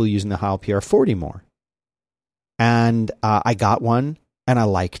seeing people using the Heil PR40 more. And I got one and I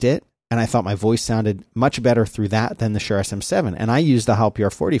liked it. And I thought my voice sounded much better through that than the Shure SM7. And I used the Heil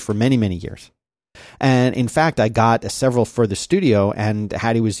PR40 for many, many years. And in fact, I got several for the studio, and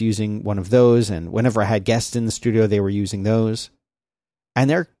Hattie was using one of those. And whenever I had guests in the studio, they were using those. And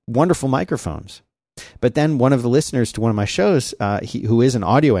they're wonderful microphones. But then one of the listeners to one of my shows, who is an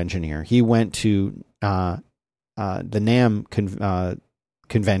audio engineer, he went to the NAMM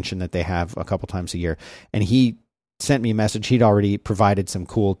convention that they have a couple times a year, and he sent me a message. He'd already provided some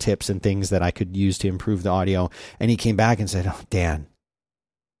cool tips and things that I could use to improve the audio, and he came back and said, "Oh, Dan,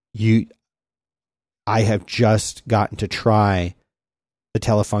 I have just gotten to try the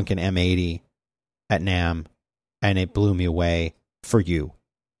Telefunken M80 at NAMM, and it blew me away for you."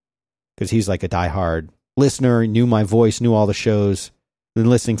 Because he's like a diehard listener, knew my voice, knew all the shows, been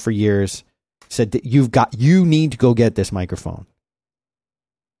listening for years, said that you need to go get this microphone.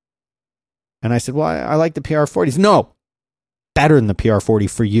 And I said, well, I like the PR40s. No, better than the PR40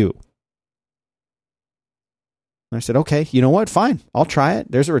 for you. And I said, okay, you know what? Fine, I'll try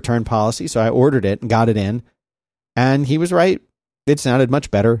it. There's a return policy. So I ordered it and got it in. And he was right. It sounded much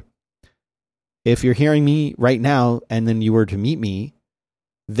better. If you're hearing me right now and then you were to meet me,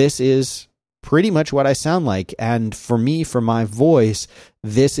 this is pretty much what I sound like. And for me, for my voice,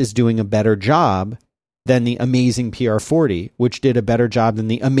 this is doing a better job than the amazing PR40, which did a better job than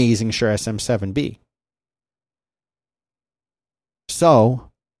the amazing Shure SM7B.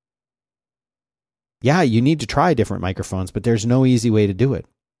 So, yeah, you need to try different microphones, but there's no easy way to do it.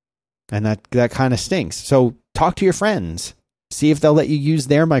 And that kind of stinks. So talk to your friends. See if they'll let you use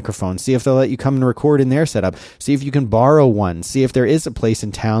their microphone. See if they'll let you come and record in their setup. See if you can borrow one. See if there is a place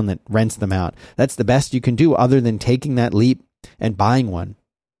in town that rents them out. That's the best you can do other than taking that leap and buying one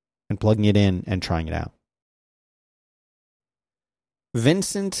and plugging it in and trying it out.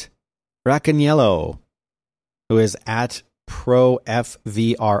 Vincent Racaniello, who is at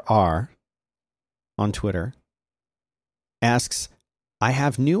ProFVRR on Twitter, asks, I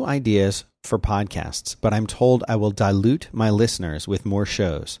have new ideas for podcasts, but I'm told I will dilute my listeners with more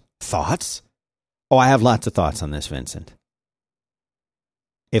shows. Thoughts? Oh, I have lots of thoughts on this, Vincent.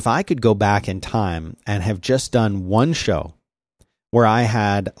 If I could go back in time and have just done one show where I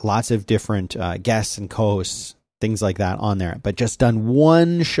had lots of different guests and co-hosts, things like that on there, but just done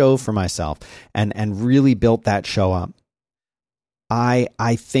one show for myself and really built that show up, I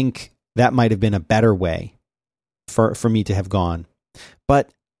think that might have been a better way for me to have gone. But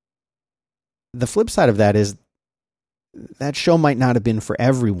the flip side of that is that show might not have been for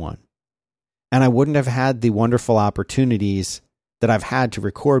everyone. And I wouldn't have had the wonderful opportunities that I've had to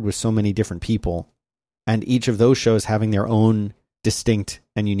record with so many different people and each of those shows having their own distinct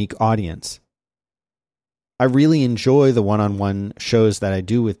and unique audience. I really enjoy the one-on-one shows that I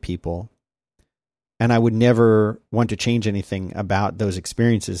do with people, and I would never want to change anything about those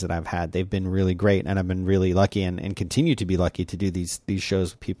experiences that I've had. They've been really great, and I've been really lucky and continue to be lucky to do these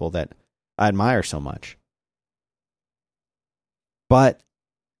shows with people that I admire so much. But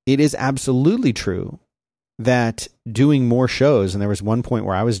it is absolutely true that doing more shows, and there was one point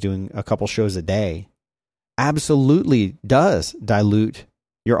where I was doing a couple shows a day, absolutely does dilute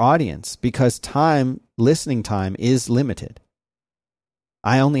your audience because listening time is limited.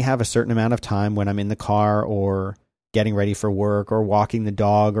 I only have a certain amount of time when I'm in the car or getting ready for work or walking the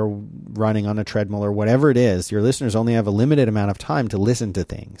dog or running on a treadmill or whatever it is. Your listeners only have a limited amount of time to listen to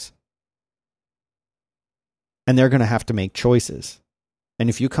things. And they're going to have to make choices. And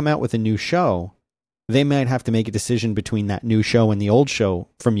if you come out with a new show, they might have to make a decision between that new show and the old show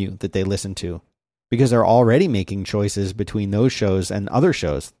from you that they listen to, because they're already making choices between those shows and other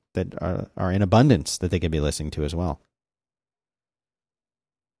shows that are in abundance that they could be listening to as well.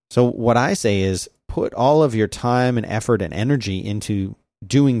 So what I say is put all of your time and effort and energy into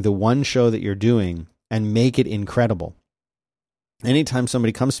doing the one show that you're doing and make it incredible. Anytime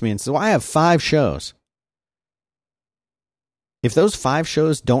somebody comes to me and says, well, I have 5 shows. If those 5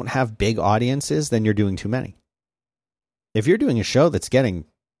 shows don't have big audiences, then you're doing too many. If you're doing a show that's getting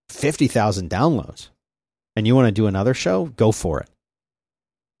 50,000 downloads and you want to do another show, go for it.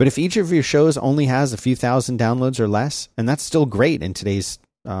 But if each of your shows only has a few thousand downloads or less, and that's still great in today's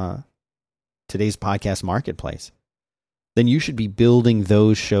podcast marketplace, then you should be building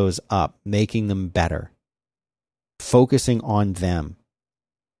those shows up, making them better, focusing on them.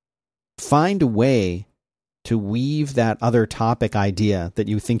 Find a way to weave that other topic idea that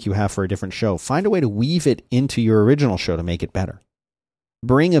you think you have for a different show. Find a way to weave it into your original show to make it better.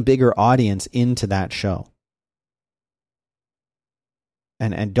 Bring a bigger audience into that show.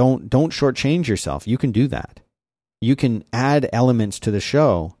 And don't shortchange yourself. You can do that. You can add elements to the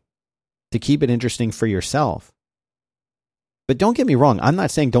show to keep it interesting for yourself. But don't get me wrong. I'm not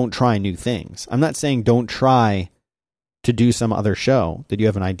saying don't try new things. I'm not saying don't try to do some other show that you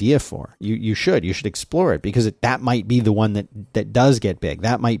have an idea for. You should explore it, because that might be the one that does get big.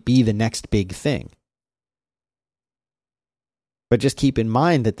 That might be the next big thing. But just keep in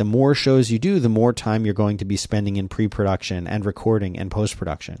mind that the more shows you do, the more time you're going to be spending in pre-production and recording and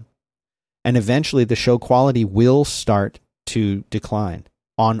post-production. And eventually the show quality will start to decline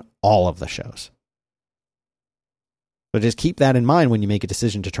on all of the shows. So just keep that in mind when you make a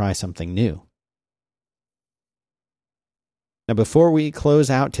decision to try something new. Now, before we close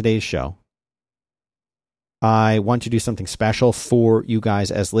out today's show, I want to do something special for you guys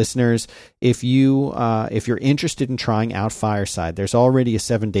as listeners. If you're interested in trying out Fireside, there's already a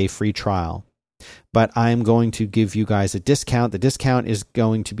 7-day free trial, but I'm going to give you guys a discount. The discount is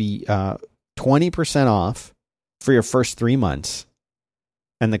going to be 20% off for your first 3 months.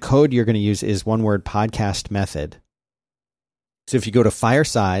 And the code you're going to use is one word: podcast method. So if you go to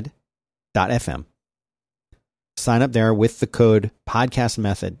fireside.fm, sign up there with the code podcast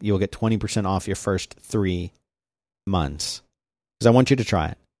method, you'll get 20% off your first 3 months. Because I want you to try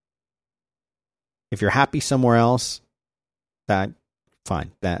it. If you're happy somewhere else, fine,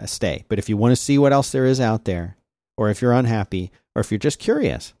 stay. But if you want to see what else there is out there, or if you're unhappy, or if you're just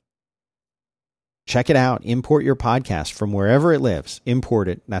curious, check it out. Import your podcast from wherever it lives. Import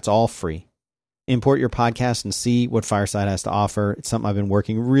it. That's all free. Import your podcast and see what Fireside has to offer. It's something I've been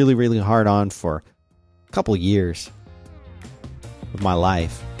working really, really hard on for a couple years of my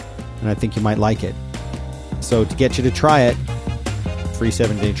life, and I think you might like it. So to get you to try it, free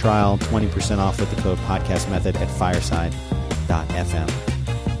 7-day trial, 20% off with the code podcast method at fireside.fm.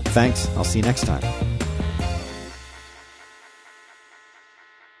 Thanks. I'll see you next time.